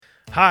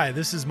Hi,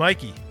 this is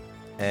Mikey.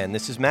 And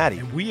this is Maddie.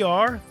 And we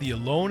are the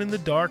Alone in the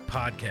Dark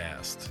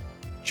podcast.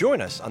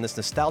 Join us on this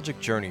nostalgic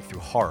journey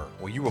through horror,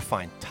 where you will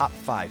find top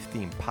 5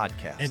 themed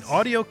podcasts and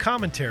audio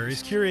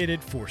commentaries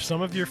curated for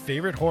some of your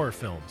favorite horror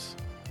films.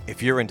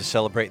 If you're into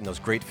celebrating those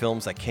great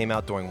films that came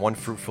out during one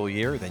fruitful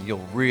year, then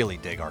you'll really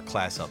dig our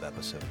Class Up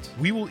episodes.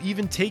 We will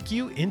even take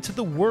you into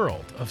the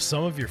world of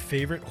some of your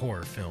favorite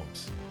horror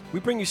films. We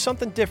bring you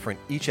something different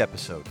each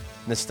episode.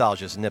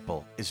 Nostalgia's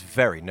nipple is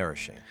very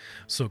nourishing.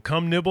 So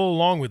come nibble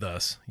along with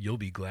us. You'll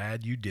be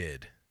glad you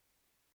did.